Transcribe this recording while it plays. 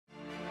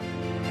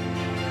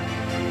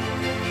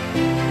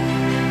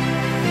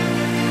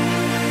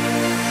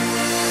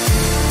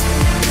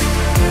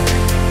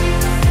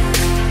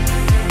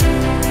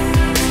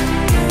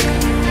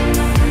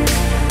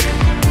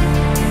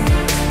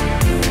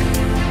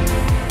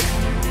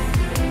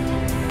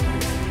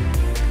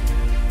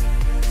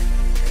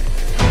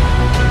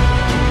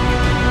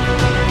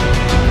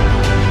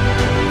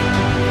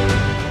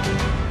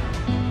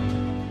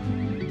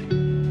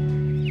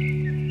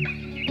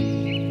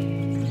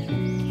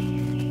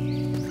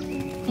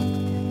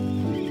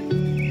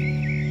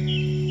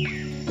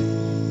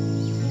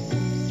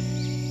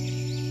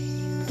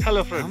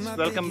Hello friends,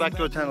 welcome back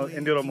to our channel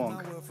Enduro Monk.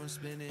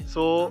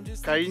 So,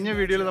 കഴിഞ്ഞ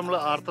വീഡിയോയിൽ നമ്മൾ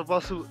Arthur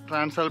pass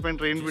ട്രാൻസാൽപൈൻ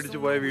train പിടിച്ച്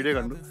പോയ വീഡിയോ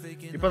കണ്ടു.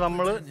 ഇപ്പോൾ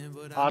നമ്മൾ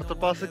ആർത്തർ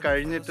പാസ്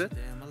കഴിഞ്ഞിട്ട്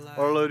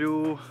ഉള്ളൊരു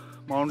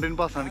മൗണ്ടൻ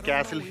പാസ് ആണ്,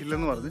 കാസിൽ ഹിൽ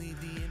എന്ന് പറഞ്ഞ്.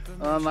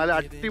 നല്ല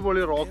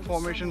അടിപൊളി റോക്ക്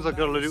ഫോർമേഷൻസ്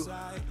ഒക്കെ ഉള്ളൊരു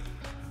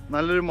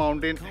നല്ലൊരു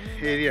മൗണ്ടൻ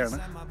ഏരിയ ആണ്.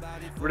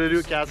 ഇവിടെ ഒരു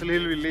കാസിൽ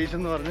ഹിൽ വില്ലേജ്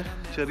എന്ന് പറഞ്ഞ്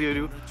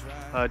ചെറിയൊരു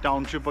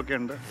ടൗൺഷിപ്പൊക്കെ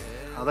ഉണ്ട്.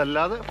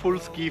 അതല്ലാതെ ഫുൾ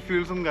സ്കീ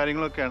ഫീൽഡ്സും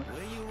കാര്യങ്ങളൊക്കെയാണ്.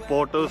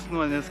 പോട്ടേഴ്സ്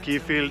എന്ന് പറഞ്ഞാൽ സ്കീ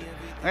ഫീൽഡ്,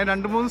 അങ്ങനെ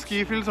 2-3 സ്കീ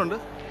ഫീൽഡ്സ് ഉണ്ട്.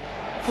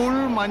 ഫുൾ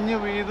മഞ്ഞ്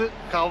പെയ്ത്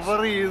കവർ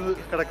ചെയ്ത്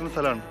കിടക്കുന്ന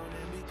സ്ഥലമാണ്.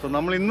 സോ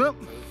നമ്മളിന്ന്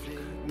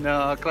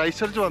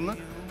ക്രൈസ്റ്റ്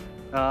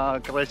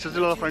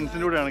ചർച്ചിലുള്ള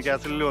ഫ്രണ്ട്സിൻ്റെ കൂടെയാണ്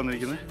കാസിലിൽ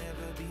വന്നിരിക്കുന്നത്.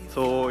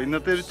 സോ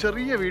ഇന്നത്തെ ഒരു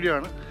ചെറിയ വീഡിയോ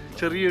ആണ്,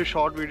 ചെറിയൊരു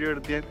ഷോർട്ട് വീഡിയോ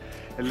എടുത്ത് ഞാൻ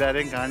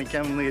എല്ലാവരെയും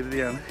കാണിക്കാമെന്ന്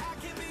കരുതിയാണ്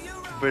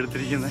ഇപ്പോൾ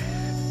എടുത്തിരിക്കുന്നത്.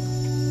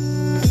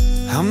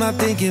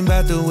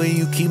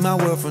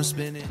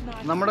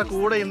 നമ്മുടെ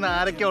കൂടെ ഇന്ന്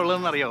ആരൊക്കെ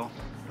ഉള്ളതെന്ന് അറിയാമോ?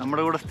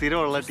 നമ്മുടെ കൂടെ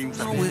സ്ഥിരമുള്ള teams.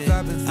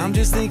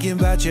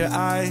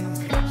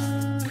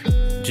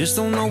 Just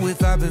don't know if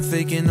I've been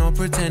faking or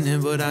pretending,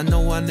 but I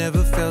know I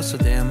never felt so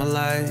damn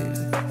alive.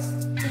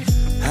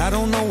 I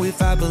don't know if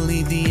I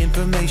believe the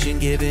information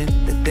given,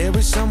 that there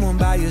is someone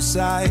by your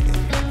side,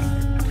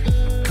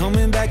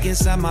 coming back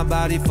inside my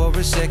body for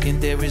a second.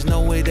 There is no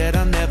way that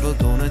I'm never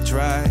gonna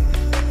try.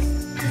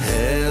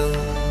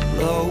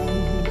 Hello,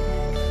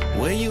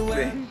 where you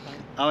at?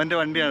 അവൻ്റെ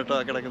വണ്ടിയാണ് കേട്ടോ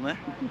കിടക്കുന്നത്.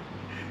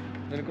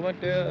 നിനക്ക്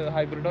മറ്റേ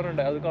hybrid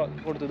ഉണ്ട്, അത്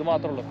കൊടുത്തത്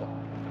മാത്രമല്ല. ഇപ്പോൾ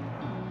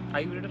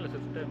ഹൈബ്രിഡ് അല്ല,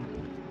 സ്വിഫ്റ്റ്.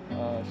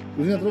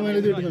 ഇതിന് എത്ര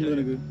മൈലേജ് കിട്ടുന്നുണ്ട്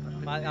നിനക്ക്?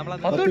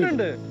 10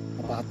 കിട്ടുന്നുണ്ട്.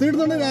 10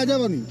 കിട്ടുന്നുണ്ട്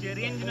രാജാവാ നീ.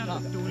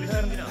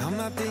 I'm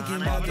not thinking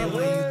about the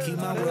way you keep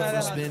my world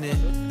from spinning.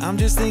 I'm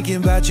just thinking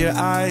about your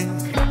eye.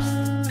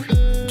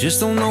 Just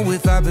don't know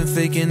if I've been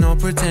faking or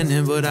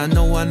pretending, but I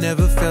know I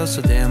never felt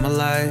so damn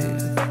alive.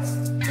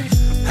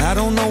 I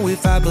don't know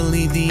if I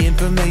believe the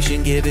information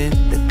given,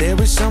 that there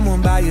is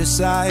someone by your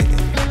side,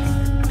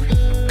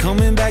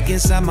 coming back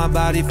inside my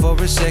body for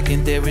a second.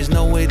 There is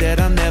no way that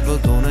I'm never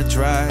gonna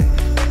try.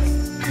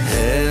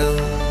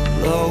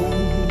 Hello,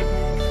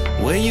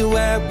 where you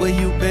at, where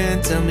you been?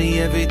 Tell me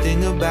everything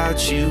about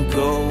you.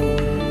 Go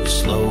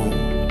slow,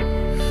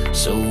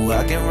 so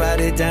I can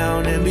write it down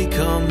and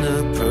become the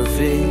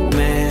perfect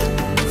man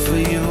for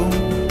you.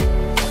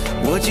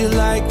 What you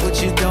like, what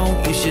you don't,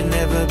 you should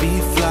never be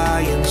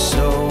flying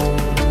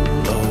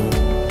solo.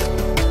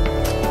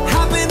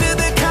 Hop into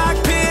the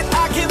cockpit,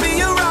 I can be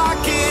your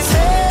rocket.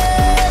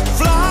 Hey,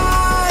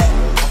 fly.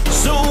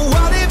 So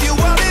what if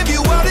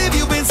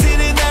you been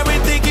sitting there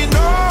and thinking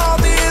all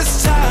this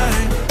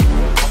time?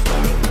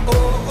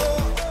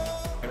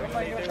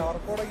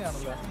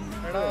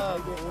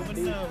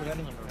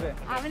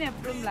 അവൻ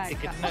എപ്പോഴും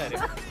black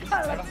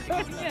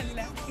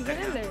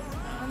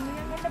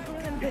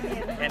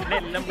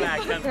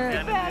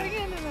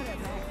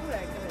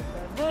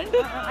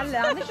അല്ല,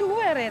 അന്ന് shoe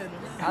വേറെയായിരുന്നു.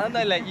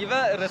 അതൊന്നല്ല, ഇവ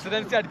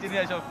residency അടിച്ചതിന്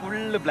ശേഷം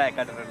full black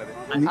ആയിട്ടുള്ളത്.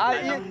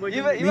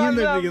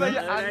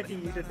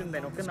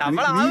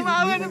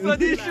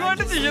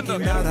 പ്രതീക്ഷയോട്ട് ചെയ്യുന്നു.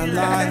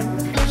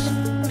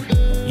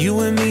 You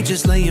and me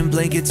just laying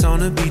blankets on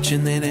a beach,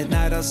 and then at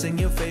night I'll sing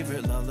your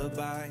favorite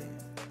lullaby.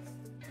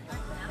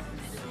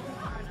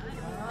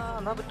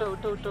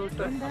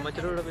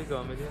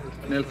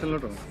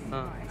 നെൽസണിലോട്ടോ?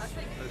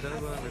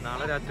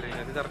 നാളെ രാത്രി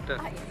അത് കറക്റ്റ്.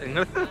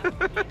 നിങ്ങൾ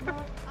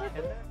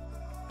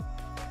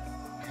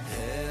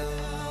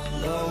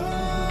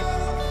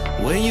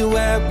Where you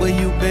at, where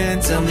you been?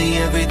 Tell me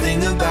everything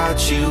about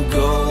you.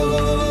 Go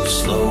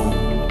slow,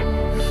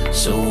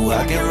 so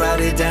I can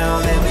write it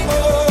down and be.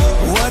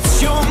 What's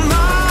your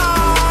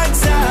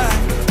mind's eye?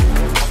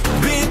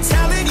 Been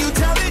telling you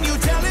to.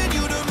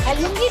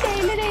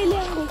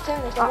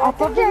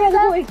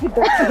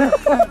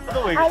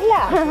 അല്ല,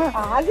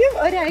 ആദ്യം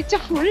ഒരാഴ്ച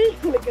full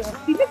കുളിക്കണം,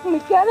 പിന്നെ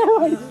കുളിക്കാനേ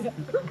പാടില്ല.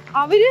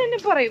 അവര് തന്നെ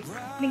പറയും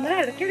നിങ്ങൾ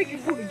ഇടയ്ക്കിടയ്ക്ക്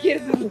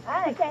കുളിക്കരുത്.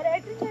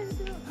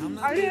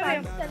 അവര്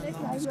പറയും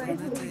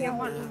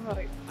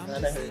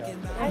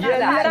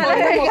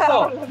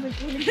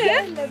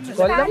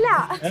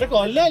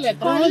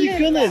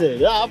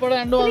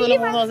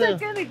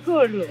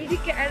നിൽക്കുള്ളൂ.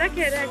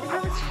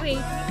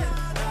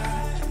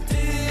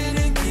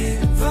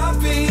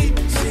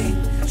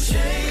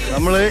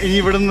 നമ്മൾ ഇനി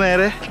ഇവിടുന്ന്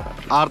നേരെ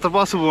ആർത്തർ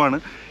പാസ് പോവാണ്.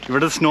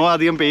 ഇവിടെ സ്നോ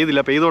അധികം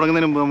പെയ്തില്ല, പെയ്ത്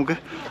തുടങ്ങുന്നതിന് മുമ്പ് നമുക്ക്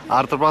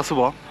ആർത്തർ പാസ്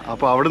പോവാം.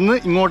 അപ്പോൾ അവിടുന്ന്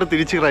ഇങ്ങോട്ട്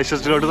തിരിച്ച് ക്രൈസ്റ്റ്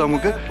ചർച്ചിലോട്ട്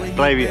നമുക്ക്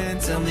ഡ്രൈവ് ചെയ്യാം.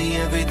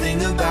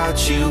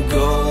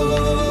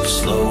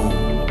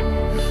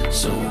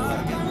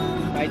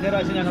 കഴിഞ്ഞ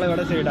പ്രാവശ്യം ഞങ്ങൾ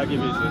ഇവിടെ സൈഡാക്കി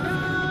ബീച്ച്.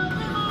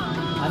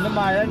 അന്ന്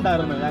മഴ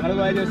ഉണ്ടായിരുന്നു, ഞങ്ങൾ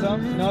പോയ ദിവസം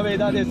സ്നോ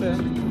പെയ്ത ദിവസം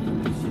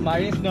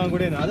മഴയും സ്നോവും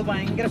കൂടി ആയിരുന്നു. അത്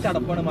ഭയങ്കര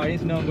ചടപ്പാണ്, മഴയും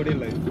സ്നോവും കൂടി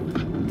ഉള്ളത്.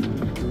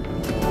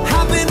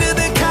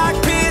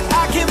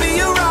 I can be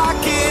your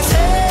rocket.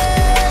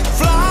 Hey,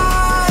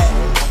 fly.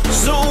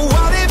 So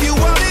what if you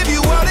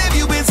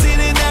been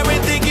sitting there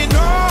and thinking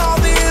all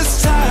this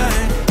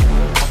time?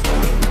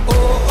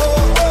 Oh,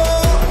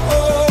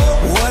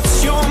 what's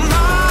your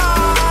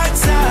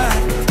mind's eye?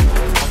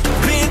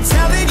 Been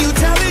telling you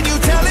to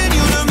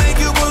make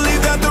you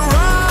believe that the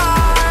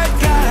right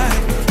guy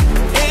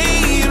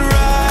ain't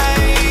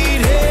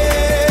right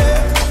here.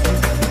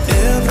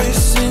 Every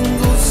single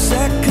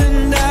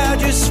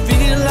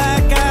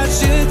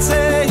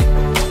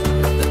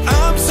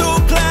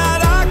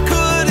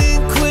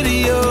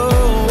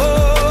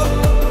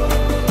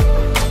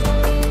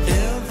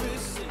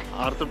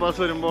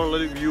pass വരുമ്പോൾ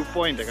ഉള്ളൊരു view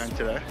point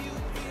കാണിച്ചത്.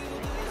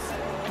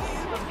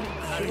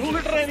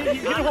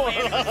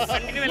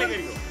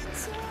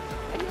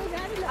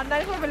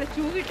 എന്നാലും കുഴപ്പമില്ല,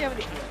 shoe കിട്ടിയാൽ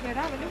മതി.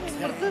 എടാ അവന്റെ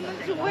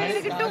മുമ്പത്ത് shoe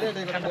കിട്ടും.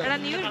 എടാ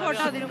നീ ഒരു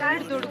ഫോട്ടോ അതിന്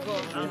എടുത്തു കൊടുക്കോ.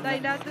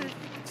 അതിന്റെ അകത്ത്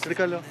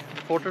എടുക്കാലോ,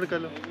 ഫോട്ടോ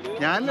എടുക്കാലോ.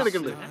 ഞാനല്ലേ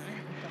എടുക്കണ്ടേ?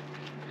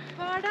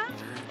 പാടാ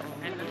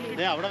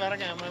അവിടെ വേറെ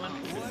ക്യാമറമാൻ.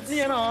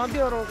 ഞാൻ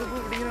ആദ്യം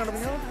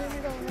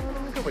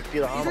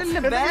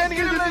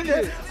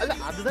അല്ല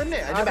അത് തന്നെ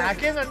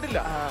ബാക്ക് ഞാൻ കണ്ടില്ല.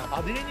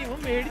 അത് കഴിഞ്ഞ് ഇവൻ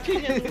മേടിച്ച്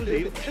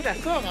പക്ഷെ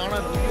രസമാണ്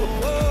കാണാൻ.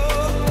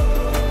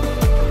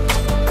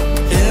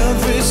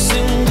 Every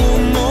single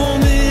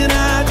moment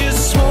I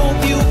just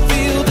hope you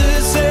feel the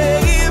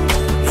same.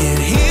 It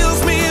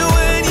heals me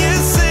when you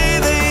say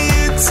that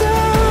it's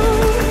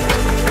time.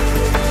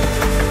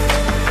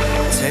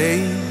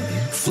 Take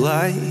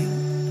flight.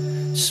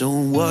 So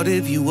what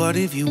if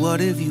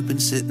you've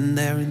been sitting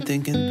there and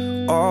thinking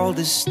all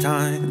this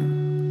time?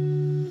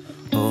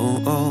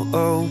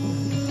 Oh,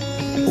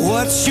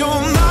 what's your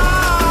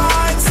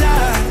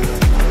mindset?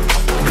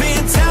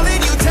 Been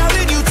telling you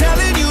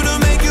to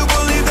make you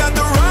believe that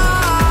the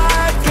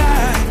right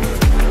guy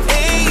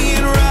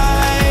ain't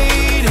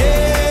right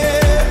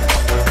here.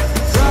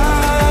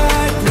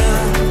 Right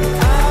now,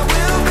 I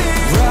will be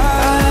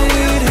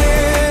right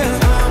here.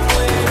 I'm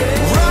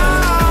waiting.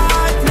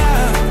 Right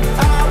now,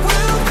 I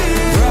will be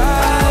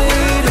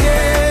right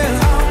here.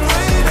 I'm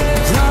waiting.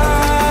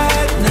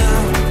 Right now,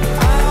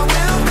 I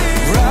will be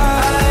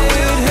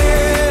right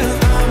here.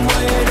 I'm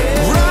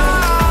waiting.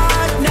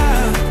 Right now,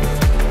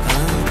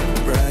 I'm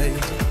right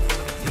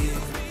here.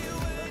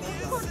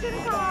 കുറച്ചൊരു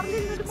കാറിൽ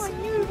ഇരുന്നിട്ട്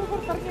മഞ്ഞ് വീഴുമ്പോ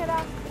പുറത്തിറങ്ങിയടാ.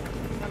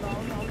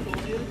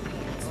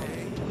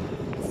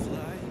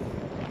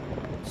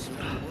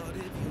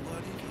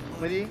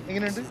 മരി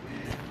എങ്ങനെയുണ്ട്?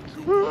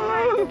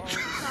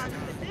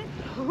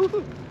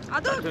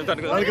 അത്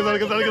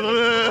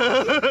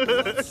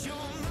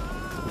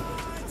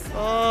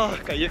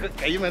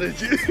കൈ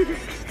മരച്ച്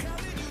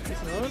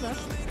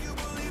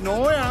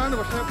സ്നോയാണ്,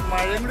 പക്ഷെ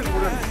മഴയും കൂടി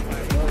കൂടുതൽ.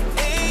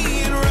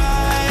 Ain't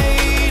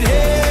right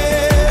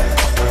here.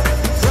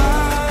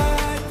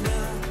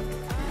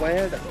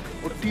 വയഡ്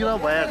ഒട്ടീറ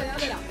വയഡ്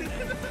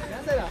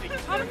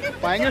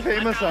ഭയങ്കര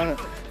ഫേമസ് ആണ്.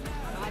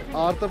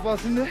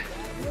 ആർത്തപ്പാസിന്റെ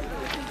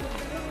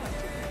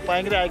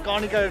ഭയങ്കര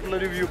ഐക്കോണിക് ആയിട്ടുള്ള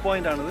ഒരു വ്യൂ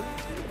പോയിന്റ് ആണിത്.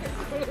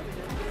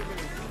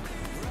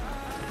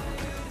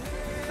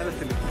 നല്ല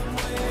സ്ഥലം.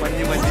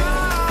 മഞ്ഞ് മഞ്ഞ്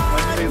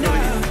മഞ്ഞ് പെയ്തു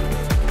തുടങ്ങി.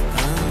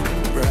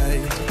 I'm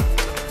right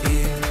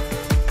here.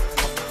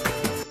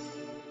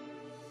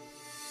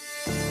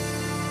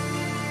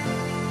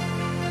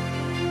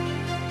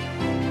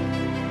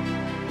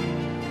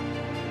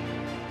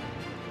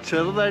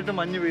 ചെറുതായിട്ട്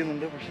മഞ്ഞ്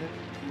പെയ്യുന്നുണ്ട്, പക്ഷെ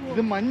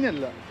ഇത്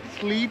മഞ്ഞല്ല,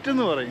 സ്ലീറ്റ്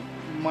എന്ന് പറയും.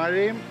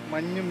 മഴയും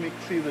മഞ്ഞും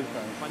മിക്സ്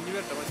ചെയ്തിട്ടാണ്.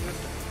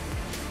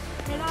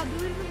 എടാ അത്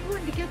വരുമ്പോ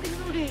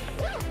വണ്ടിക്കകത്തിരുന്നൂടെ?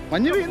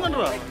 മഞ്ഞ് പെയ്യുന്നുണ്ടോ?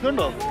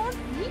 ഇതുണ്ടോ?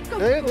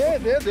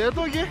 ദേഹത്ത്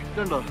നോക്കിയേ,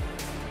 ഇതുണ്ടോ?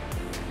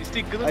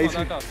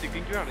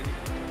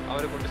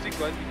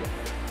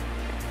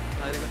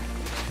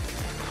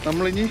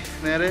 നമ്മളിനി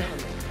നേരെ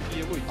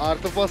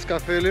ആർത്തപ്പാസ്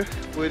കഫേയിൽ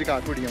പോയി ഒരു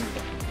കാപ്പി പിടിക്കാൻ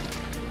പറ്റാം.